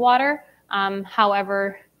near the water.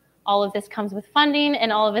 However, all of this comes with funding,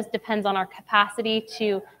 and all of this depends on our capacity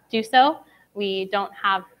to do so. We don't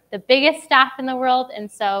have the biggest staff in the world,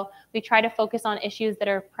 and so we try to focus on issues that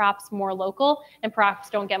are perhaps more local and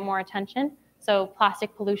perhaps don't get more attention. So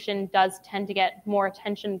plastic pollution does tend to get more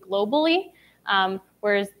attention globally,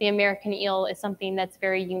 whereas the American eel is something that's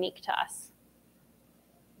very unique to us.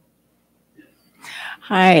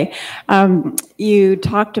 Hi. You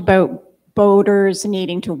talked about boaters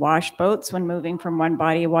needing to wash boats when moving from one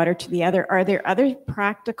body of water to the other. Are there other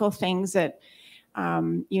practical things that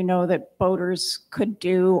you know that boaters could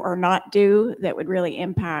do or not do that would really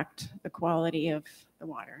impact the quality of the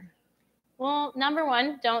water? Well, number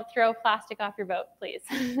one, don't throw plastic off your boat, please.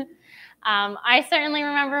 I certainly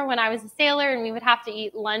remember when I was a sailor and we would have to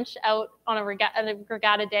eat lunch out on a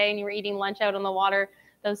regatta day, and you were eating lunch out on the water,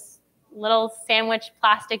 those little sandwich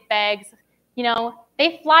plastic bags, you know,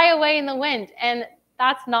 they fly away in the wind, and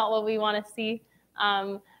that's not what we want to see.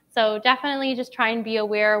 So definitely just try and be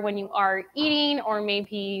aware when you are eating or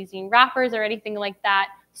maybe using wrappers or anything like that.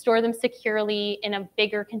 Store them securely in a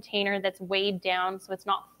bigger container that's weighed down so it's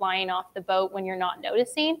not flying off the boat when you're not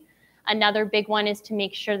noticing. Another big one is to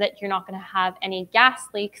make sure that you're not going to have any gas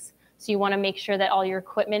leaks. So you want to make sure that all your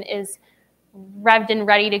equipment is revved and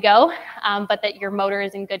ready to go, but that your motor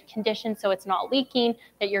is in good condition so it's not leaking,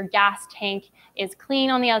 that your gas tank is clean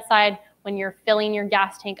on the outside. When you're filling your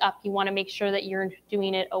gas tank up, you want to make sure that you're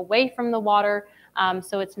doing it away from the water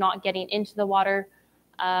so it's not getting into the water.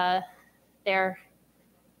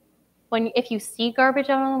 If you see garbage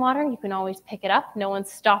out on the water, you can always pick it up. No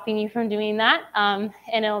one's stopping you from doing that, and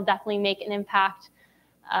it'll definitely make an impact.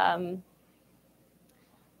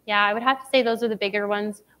 Yeah, I would have to say those are the bigger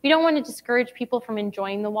ones. We don't want to discourage people from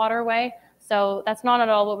enjoying the waterway. So that's not at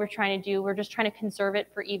all what we're trying to do. We're just trying to conserve it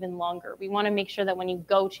for even longer. We want to make sure that when you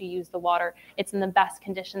go to use the water, it's in the best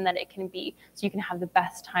condition that it can be, so you can have the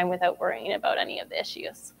best time without worrying about any of the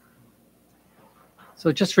issues.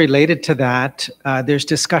 So just related to that, there's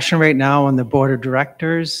discussion right now on the board of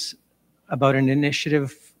directors about an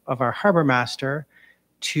initiative of our harbor master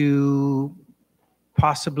to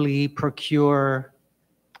possibly procure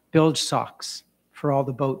bilge socks for all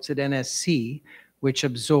the boats at NSC, which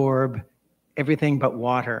absorb everything but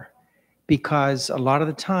water, because a lot of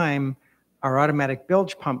the time our automatic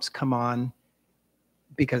bilge pumps come on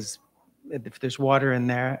because if there's water in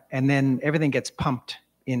there, and then everything gets pumped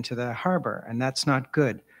into the harbor, and that's not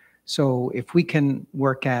good. So if we can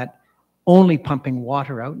work at only pumping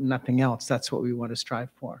water out and nothing else, that's what we want to strive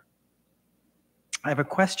for. I have a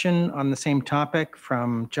question on the same topic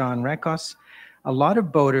from John Rekos. A lot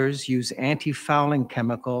of boaters use anti-fouling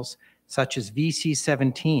chemicals such as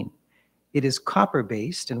VC17. It is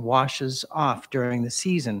copper-based and washes off during the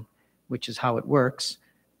season, which is how it works.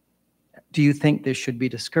 Do you think this should be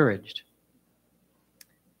discouraged?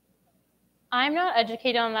 I'm not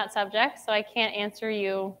educated on that subject, so I can't answer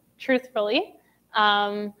you truthfully.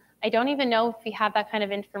 I don't even know if we have that kind of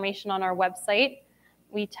information on our website.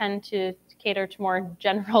 We tend to cater to more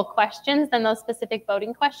general questions than those specific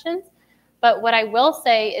boating questions. But what I will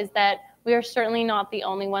say is that we are certainly not the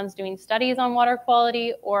only ones doing studies on water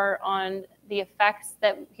quality or on the effects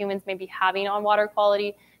that humans may be having on water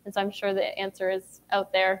quality. And so I'm sure the answer is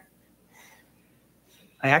out there.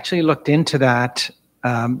 I actually looked into that.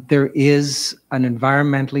 There is an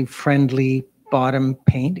environmentally friendly bottom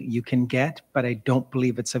paint you can get, but I don't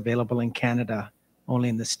believe it's available in Canada, only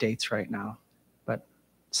in the States right now. But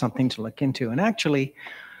something to look into. And actually,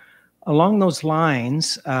 along those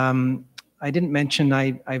lines, I didn't mention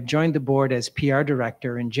I've joined the board as PR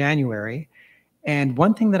director in January. And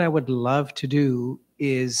one thing that I would love to do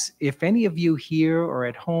is, if any of you here or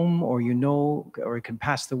at home, or you know, or you can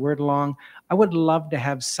pass the word along, I would love to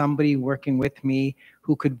have somebody working with me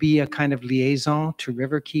who could be a kind of liaison to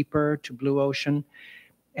Riverkeeper, to Blue Ocean,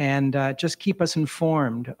 and just keep us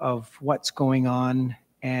informed of what's going on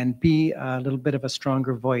and be a little bit of a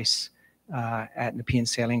stronger voice at Nepean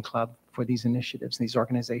Sailing Club for these initiatives, these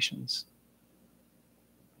organizations.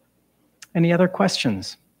 Any other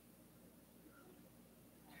questions?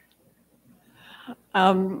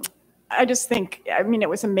 I just think, I mean, it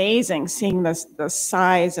was amazing seeing the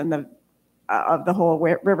size and of the whole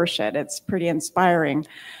Rivershed. It's pretty inspiring.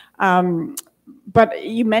 But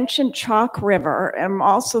you mentioned Chalk River. I'm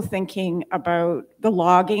also thinking about the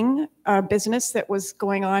logging business that was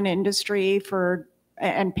going on, industry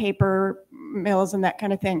and paper mills and that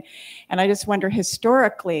kind of thing. And I just wonder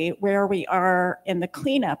historically where we are in the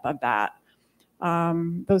cleanup of that,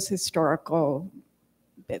 those historical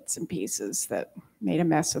bits and pieces that made a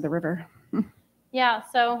mess of the river. Yeah,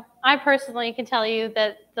 so I personally can tell you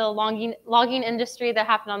that the logging industry that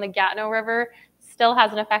happened on the Gatineau River still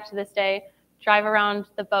has an effect to this day. Drive around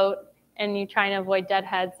the boat and you try and avoid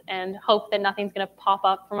deadheads and hope that nothing's going to pop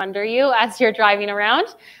up from under you as you're driving around.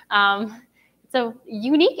 It's a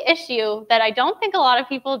unique issue that I don't think a lot of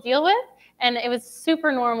people deal with. And it was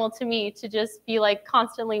super normal to me to just be like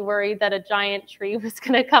constantly worried that a giant tree was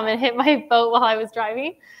going to come and hit my boat while I was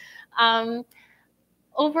driving.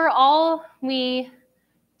 Overall, I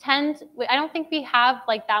don't think we have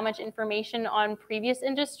like that much information on previous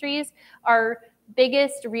industries. Our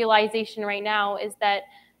biggest realization right now is that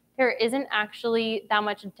there isn't actually that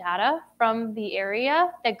much data from the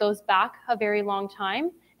area that goes back a very long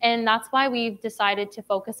time. And that's why we've decided to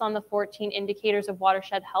focus on the 14 indicators of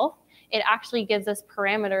watershed health. It actually gives us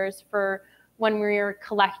parameters for when we're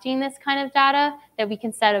collecting this kind of data, that we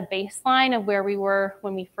can set a baseline of where we were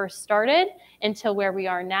when we first started until where we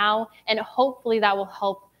are now. And hopefully that will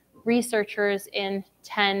help researchers in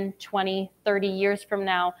 10, 20, 30 years from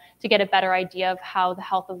now to get a better idea of how the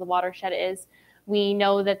health of the watershed is. We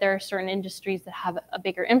know that there are certain industries that have a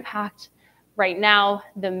bigger impact. Right now,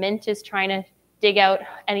 the Mint is trying to dig out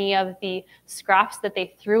any of the scraps that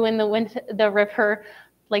they threw in the river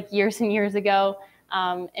like years and years ago.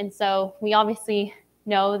 And so we obviously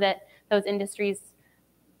know that those industries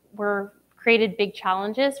created big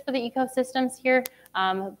challenges for the ecosystems here,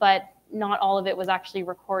 but not all of it was actually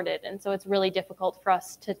recorded. And so it's really difficult for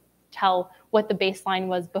us to tell what the baseline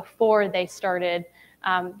was before they started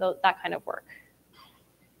that kind of work.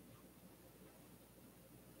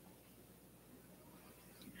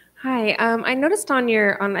 Hi, I noticed on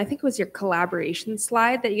I think it was your collaboration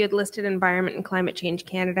slide, that you had listed Environment and Climate Change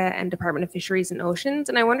Canada and Department of Fisheries and Oceans.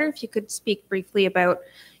 And I wonder if you could speak briefly about,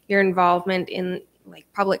 your involvement in like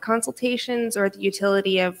public consultations or the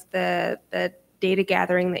utility of the data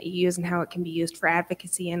gathering that you use and how it can be used for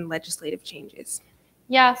advocacy and legislative changes?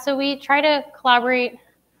 Yeah, so we try to collaborate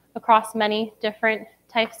across many different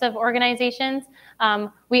types of organizations.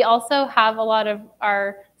 We also have a lot of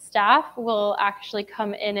our staff will actually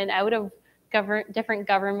come in and out of different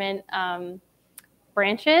government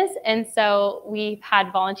branches. And so we've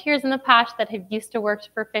had volunteers in the past that have used to work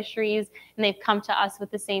for fisheries, and they've come to us with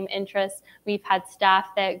the same interests. We've had staff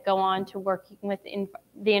that go on to work with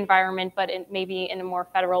the environment, but maybe in a more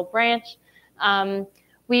federal branch.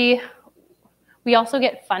 We also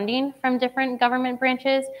get funding from different government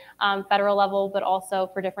branches, federal level, but also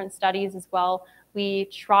for different studies as well. We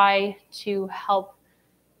try to help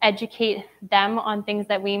educate them on things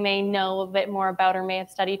that we may know a bit more about or may have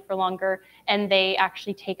studied for longer, and they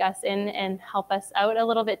actually take us in and help us out a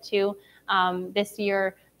little bit too. This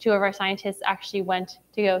year, 2 of our scientists actually went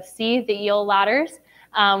to go see the eel ladders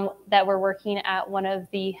that were working at one of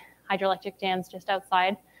the hydroelectric dams just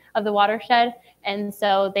outside of the watershed. And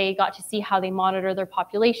so they got to see how they monitor their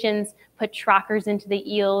populations, put trackers into the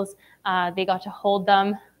eels. They got to hold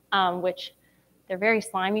them, which they're very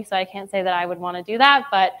slimy, so I can't say that I would want to do that,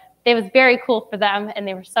 but it was very cool for them, and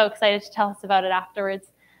they were so excited to tell us about it afterwards.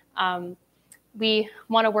 We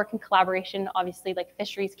want to work in collaboration. Obviously, like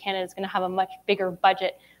Fisheries Canada is going to have a much bigger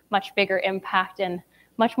budget, much bigger impact, and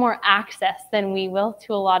much more access than we will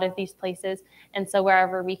to a lot of these places. And so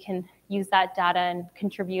wherever we can use that data and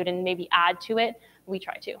contribute and maybe add to it, we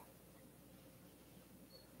try to.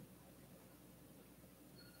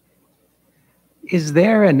 Is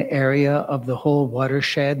there an area of the whole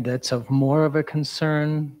watershed that's of more of a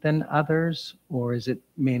concern than others, or is it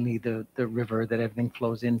mainly the river that everything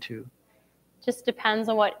flows into? Just depends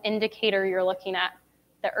on what indicator you're looking at.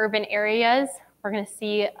 The urban areas, we're going to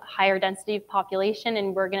see a higher density of population,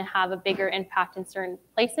 and we're going to have a bigger impact in certain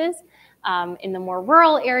places. In the more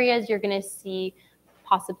rural areas, you're going to see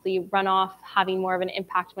possibly runoff having more of an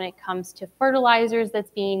impact when it comes to fertilizers that's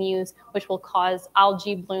being used, which will cause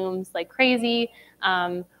algae blooms like crazy,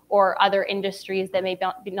 or other industries that may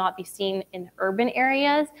not be seen in urban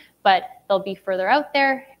areas, but they'll be further out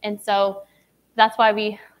there. And so that's why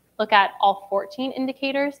we look at all 14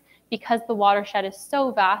 indicators, because the watershed is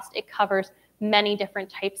so vast, it covers many different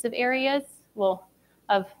types of areas,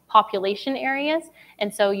 of population areas.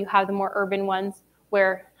 And so you have the more urban ones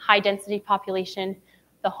where high density population,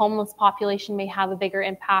 the homeless population may have a bigger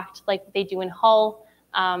impact like they do in Hull,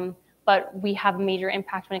 but we have a major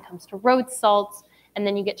impact when it comes to road salts. And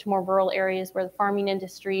then you get to more rural areas where the farming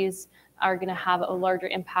industries are going to have a larger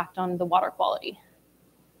impact on the water quality.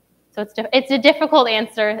 So it's a difficult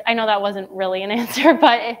answer. I know that wasn't really an answer,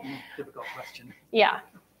 but difficult question. Yeah.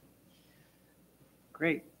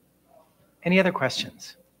 Great. Any other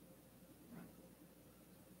questions?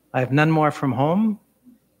 I have none more from home.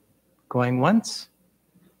 Going once,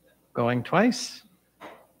 going twice.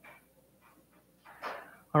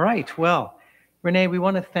 All right. Well, Renée, we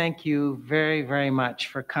want to thank you very, very much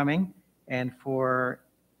for coming and for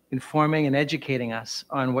informing and educating us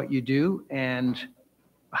on what you do and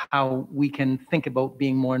how we can think about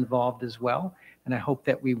being more involved as well. And I hope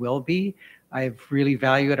that we will be. I've really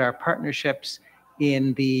valued our partnerships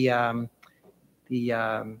in the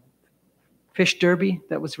fish derby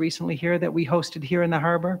that was recently here that we hosted here in the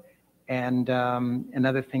harbor, and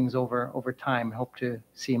other things over time. I hope to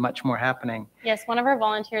see much more happening. Yes, one of our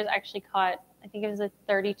volunteers actually caught, I think it was a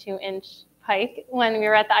 32-inch pike when we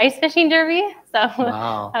were at the ice fishing derby. So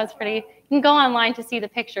wow. That was pretty. You can go online to see the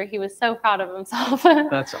picture. He was so proud of himself.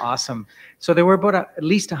 That's awesome. So there were about at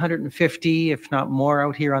least 150, if not more,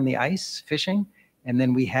 out here on the ice fishing. And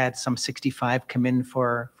then we had some 65 come in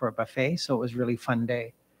for a buffet. So it was a really fun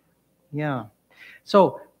day. Yeah.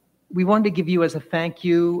 So we wanted to give you as a thank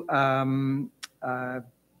you,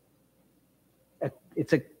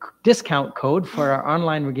 it's a discount code for our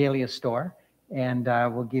online regalia store. And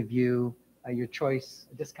we'll give you your choice,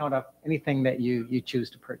 a discount of anything that you choose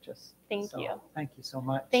to purchase. Thank you. Thank you so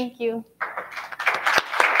much. Thank you.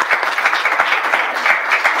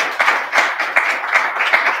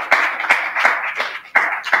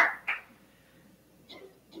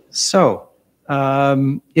 So,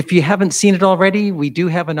 if you haven't seen it already, we do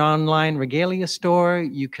have an online regalia store.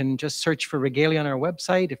 You can just search for regalia on our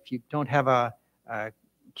website if you don't have a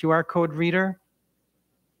QR code reader.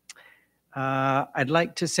 I'd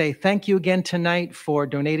like to say thank you again tonight for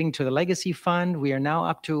donating to the Legacy Fund. We are now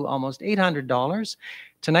up to almost $800.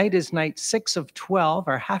 Tonight is night 6 of 12,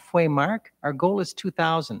 our halfway mark. Our goal is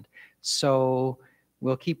 2,000. So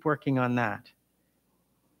we'll keep working on that.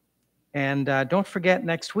 And don't forget,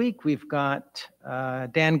 next week, we've got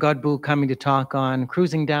Dan Godbout coming to talk on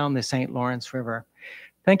cruising down the St. Lawrence River.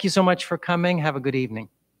 Thank you so much for coming. Have a good evening.